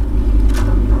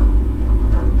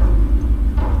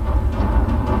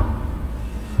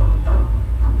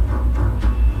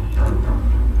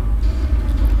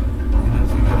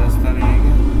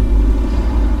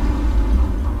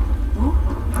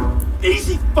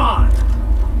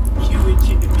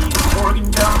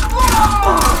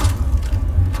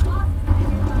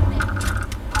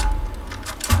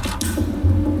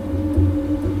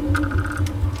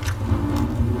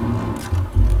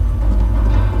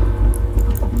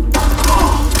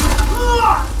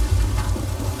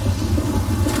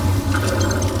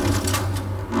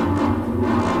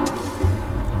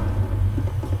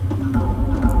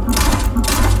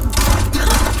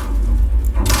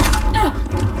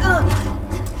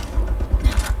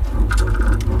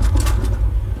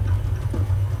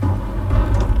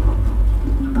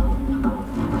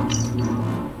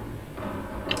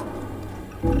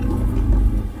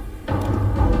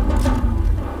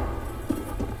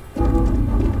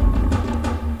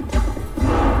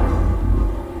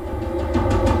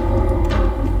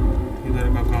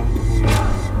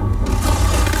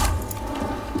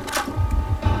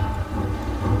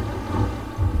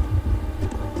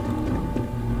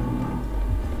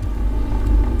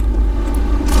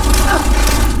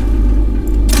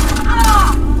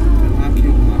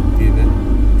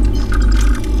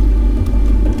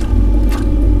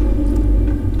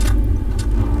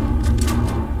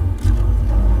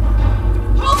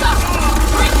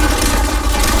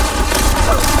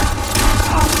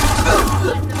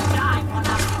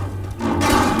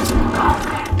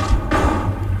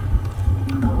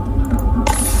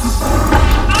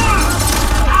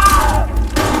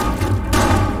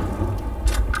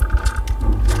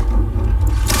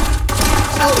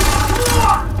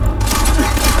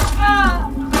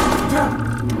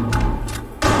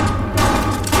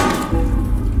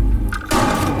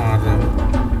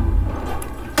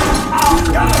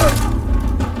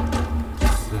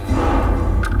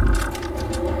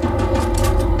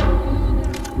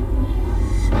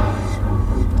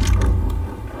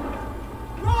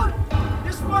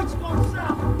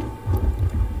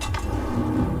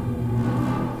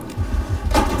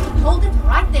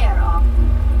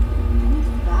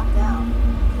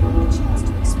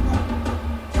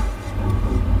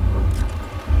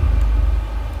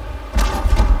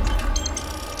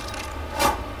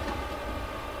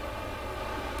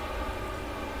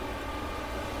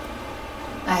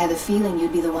had a feeling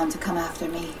you'd be the one to come after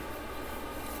me.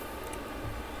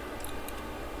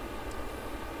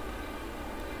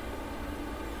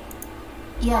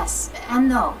 Yes and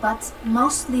no, but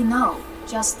mostly no.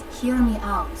 Just hear me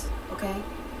out, okay?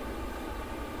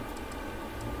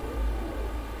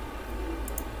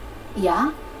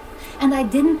 Yeah? And I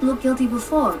didn't look guilty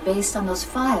before, based on those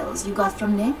files you got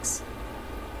from Nix?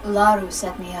 Ularu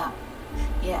set me up.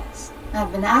 Yes,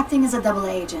 I've been acting as a double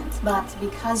agent, but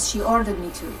because she ordered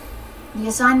me to. The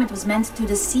assignment was meant to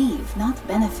deceive, not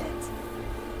benefit.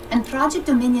 And Project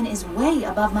Dominion is way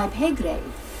above my pay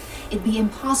grade. It'd be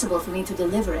impossible for me to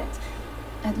deliver it.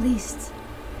 At least,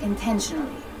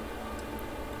 intentionally.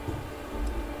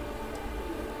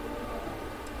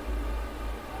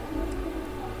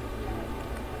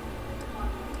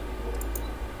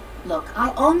 Look,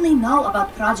 I only know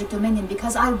about Project Dominion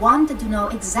because I wanted to know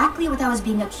exactly what I was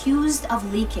being accused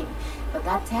of leaking. But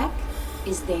that tech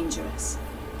is dangerous.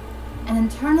 An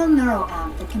internal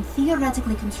neuroamp that can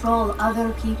theoretically control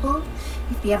other people.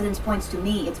 If the evidence points to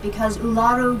me, it's because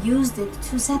Ularu used it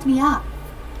to set me up.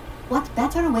 What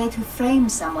better way to frame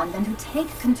someone than to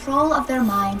take control of their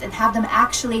mind and have them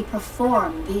actually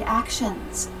perform the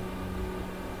actions?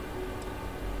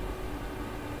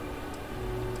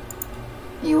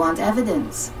 You want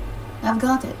evidence? I've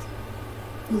got it.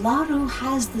 Ularu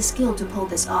has the skill to pull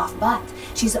this off, but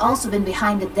she's also been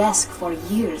behind the desk for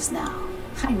years now.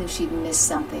 I knew she'd miss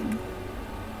something.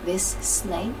 This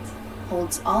slate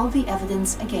holds all the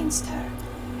evidence against her.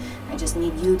 I just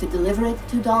need you to deliver it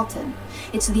to Dalton.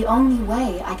 It's the only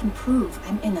way I can prove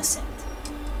I'm innocent.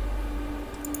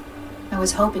 I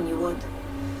was hoping you would.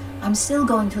 I'm still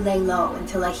going to lay low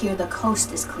until I hear the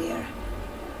coast is clear.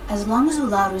 As long as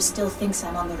Ularu still thinks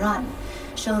I'm on the run,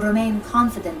 she'll remain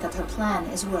confident that her plan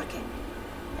is working.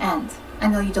 And I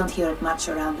know you don't hear it much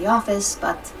around the office,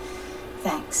 but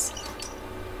thanks.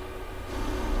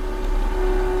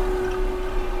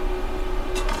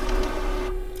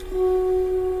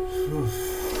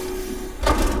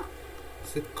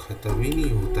 से खत्म ही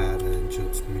नहीं होता है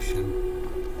बेंचोस mission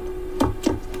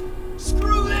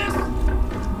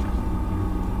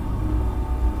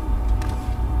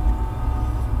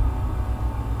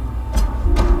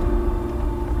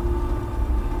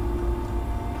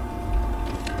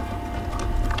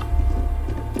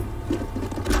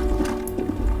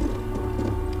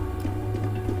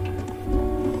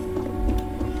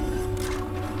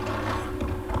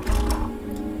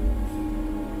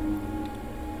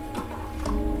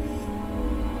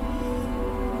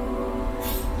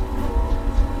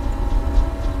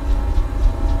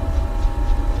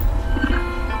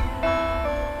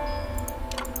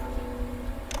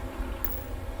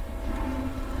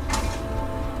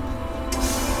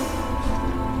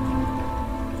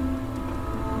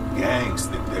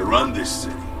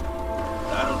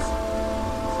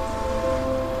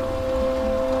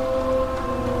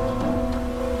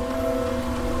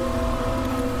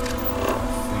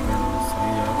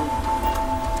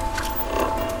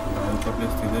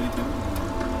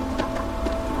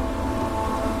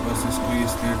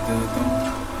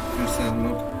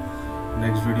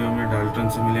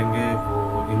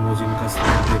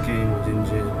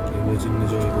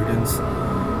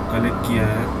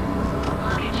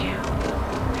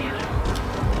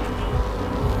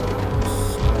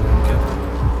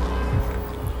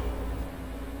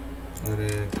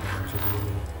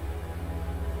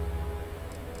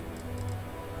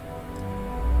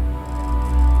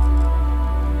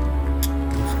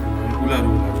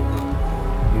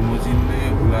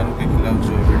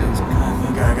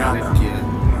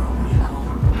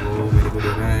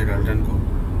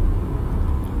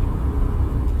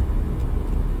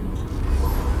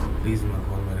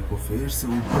से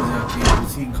ऊपर जाके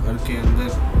उसी घर के अंदर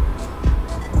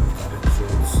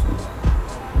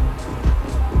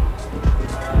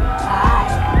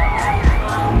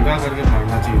दंगा करके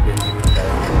मारना चाहिए बेंजी में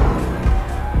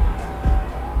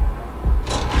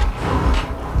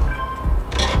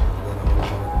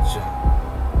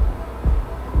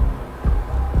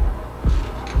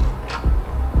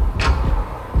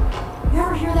You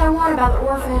ever hear that one about the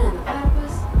orphan and the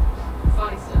platypus?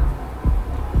 Funny stuff.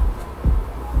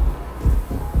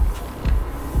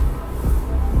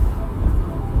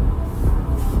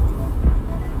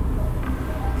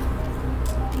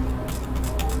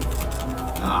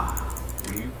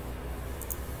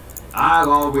 I've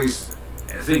always...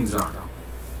 things aren't up.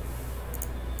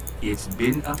 It's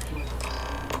been up.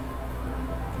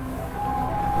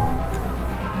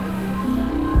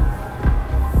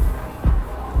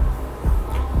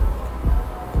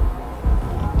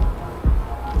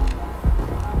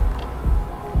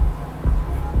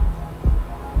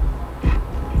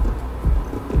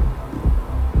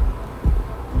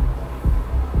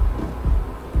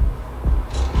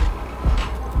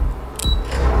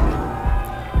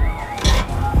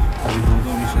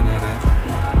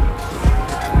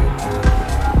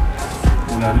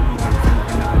 खिलाड़ी को कंट्रोल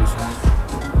करने का मिशन है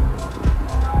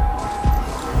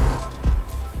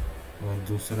और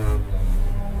दूसरा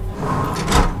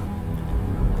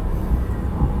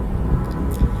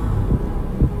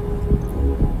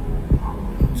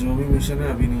जो भी मिशन है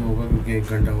अभी नहीं होगा क्योंकि 1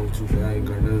 घंटा हो चुका है। 1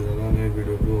 घंटे से ज़्यादा मैं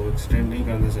वीडियो को एक्सटेंड नहीं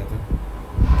करना चाहता।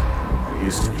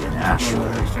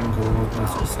 एक्सटेंड करूँगा उतना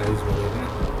उसका साइज बढ़ेगा।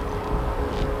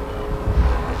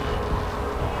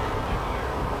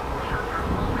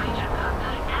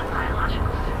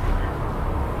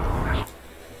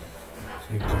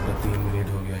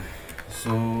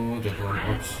 सो देखो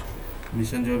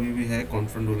मिशन जो अभी भी है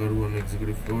confront dollar on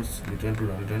executive floors, return to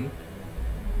downtown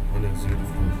on executive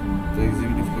floor. तो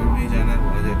एग्जीक्यूटिव फ्लोर में ही जाना है,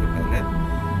 वहाँ जाकर पहले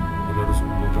अगर उसको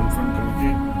कॉन्फ्रंट करके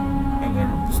अगर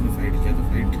उसने फाइट किया तो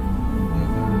फाइट,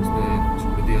 अगर उसने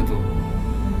छोड़ दिया तो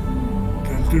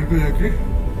कैप्टन को जाके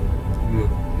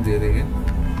दे देंगे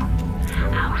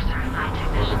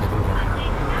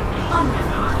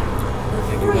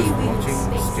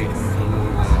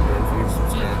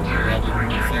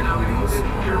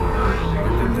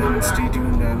Stay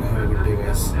tuned and have a good day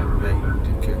guys. Bye.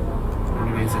 Take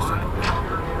care.